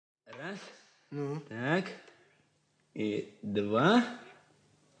Ну. Так. И 2.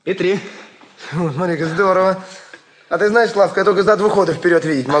 И 3. Смотри-ка, здорово. А ты знаешь, Славка, я только за 2 хода вперед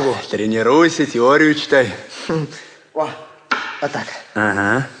видеть могу. Тренируйся, теорию читай. О, вот так.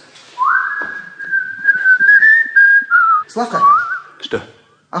 Ага. Славка. Что?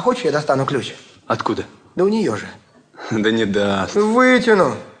 А хочешь, я достану ключ? Откуда? Да у нее же. Да не даст.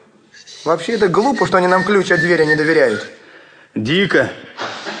 Вытяну. Вообще, это глупо, что они нам ключ от двери не доверяют. Дико.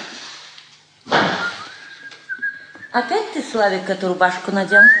 Опять ты, Славик, эту рубашку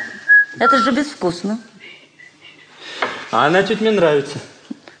надел? Это же безвкусно. А она чуть мне нравится.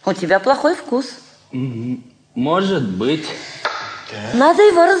 У тебя плохой вкус. Может быть. Надо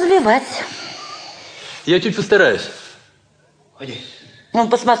его развивать. Я чуть постараюсь. Ходи. Ну,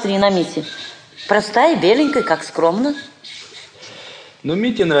 посмотри на Мити. Простая, беленькая, как скромно. Ну,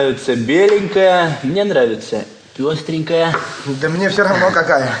 Мите нравится беленькая, мне нравится пестренькая. Да мне все равно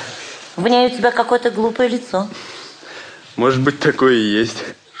какая. В ней у тебя какое-то глупое лицо. Может быть, такое и есть.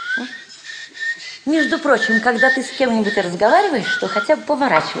 Между прочим, когда ты с кем-нибудь разговариваешь, то хотя бы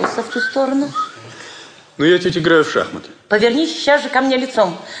поворачивайся в ту сторону. Ну, я чуть играю в шахматы. Повернись сейчас же ко мне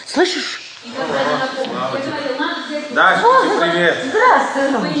лицом. Слышишь? Дашка, привет.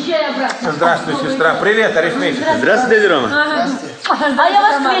 Здравствуй, Рома. Поезжай обратно. Здравствуй, сестра. Привет, арифметика. Здравствуй, дядя Рома. А я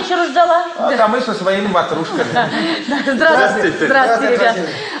вас к вечеру ждала. А мы со своими ватрушками. Здравствуйте. Здравствуйте, ребят.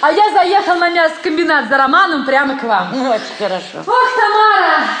 А я заехал на мясокомбинат за Романом прямо к вам. Ну, очень хорошо. Ох,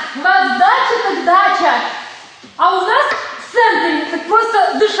 Тамара, вас дача так дача. А у нас в центре так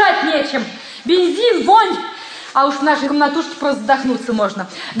просто дышать нечем. Бензин, вонь. А уж в нашей комнатушке просто задохнуться можно.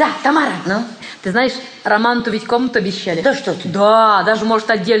 Да, Тамара, Ну? Ты знаешь, Роману-то ведь комнату обещали. Да что ты? Да, даже,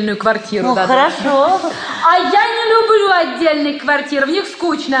 может, отдельную квартиру Ну, дадут. хорошо. А я не люблю отдельные квартиры, в них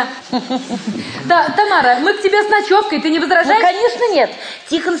скучно. Да, Тамара, мы к тебе с ночевкой, ты не Ну, возражаешь? конечно, нет.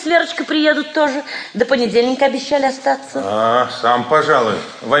 Тихон с Верочкой приедут тоже. До понедельника обещали остаться. А, сам, пожалуй.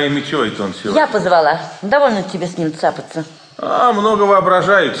 Во имя чего это он сегодня? Я позвала. Довольно тебе с ним цапаться. А, много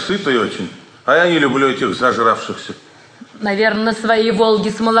воображает, сытый очень. А я не люблю этих зажравшихся. Наверное, на своей «Волге»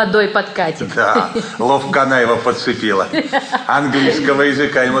 с молодой подкатит. Да, ловко она его подцепила. Английского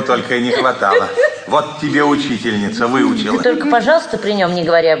языка ему только и не хватало. Вот тебе учительница, выучила. Ты только, пожалуйста, при нем не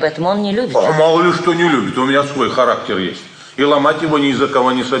говори об этом, он не любит. А мало ли что не любит, у меня свой характер есть. И ломать его ни из-за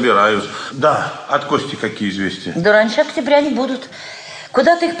кого не собираюсь. Да, от Кости какие известия? До раньше октября не будут.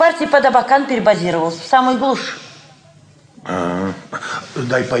 Куда-то их партия под Абакан перебазировалась, в самую глушь.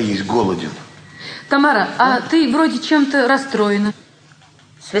 Дай поесть, голоден. Тамара, а ты вроде чем-то расстроена.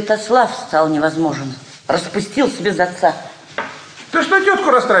 Святослав стал невозможен. Распустился без отца. Ты что тетку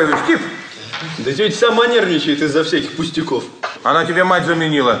расстраиваешь, Тип? Да тетя сама нервничает из-за всяких пустяков. Она тебе мать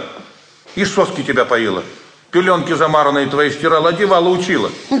заменила. И соски тебя поила. Пеленки замаранные твои стирала, одевала, учила.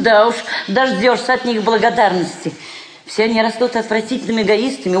 Да уж, дождешься от них благодарности. Все они растут отвратительными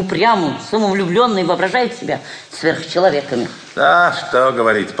эгоистами, упрямыми, самовлюбленные, воображают себя сверхчеловеками. Да, что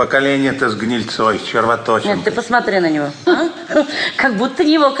говорить, поколение-то с гнильцой, червоточинкой. Нет, ты посмотри на него. А? Как будто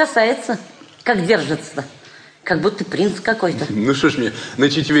не его касается. Как держится-то. Как будто принц какой-то. Ну что ж мне, на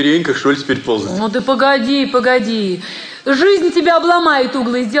четвереньках, что ли, теперь ползать? Ну ты погоди, погоди. Жизнь тебя обломает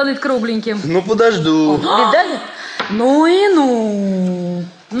углы и сделает кругленьким. Ну подожду. Видали? Ну и ну.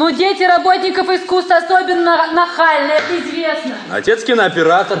 Ну, дети работников искусства особенно нахальные, это известно. Отец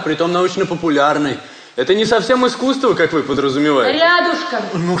кинооператор, притом научно-популярный. Это не совсем искусство, как вы подразумеваете. Рядышком.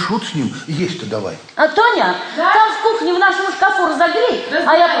 Ну, шут с ним, есть-то давай. А Тоня, Да? там в кухне в нашем шкафу разогрей.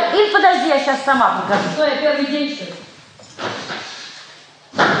 А я... Или подожди, я сейчас сама покажу. Что, я первый день, что ли?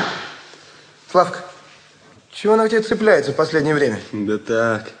 Славка, чего она к тебе цепляется в последнее время? Да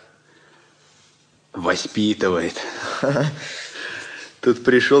так. Воспитывает. Тут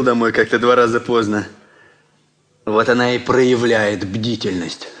пришел домой как-то 2 раза поздно. Вот она и проявляет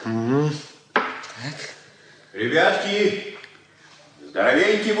бдительность. Ребятки,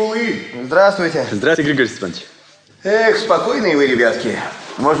 здоровенькие булы. Здравствуйте. Здравствуйте, Григорий Степанович. Эх, спокойные вы, ребятки.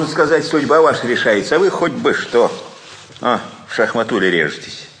 Можно сказать, судьба ваша решается, а вы хоть бы что. А, в шахматуле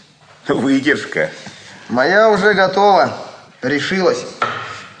режетесь. Выдержка. Моя уже готова. Решилась.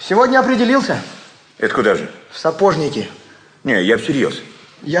 Сегодня определился. Это куда же? В сапожники. Не, я всерьез.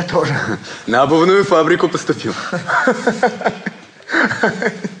 Я тоже. На обувную фабрику поступил.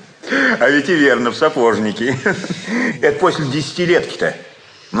 А ведь и верно, в сапожники. Это после 10-летки-то.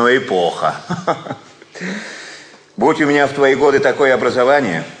 Ну, эпоха. Будь у меня в твои годы такое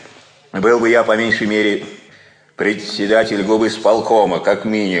образование, был бы я, по меньшей мере, председатель губысполкома, как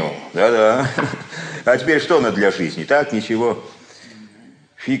минимум. Да-да. А теперь что надо для жизни? Так, ничего.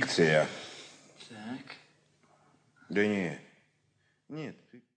 Фикция. Так. Да нет. Нет.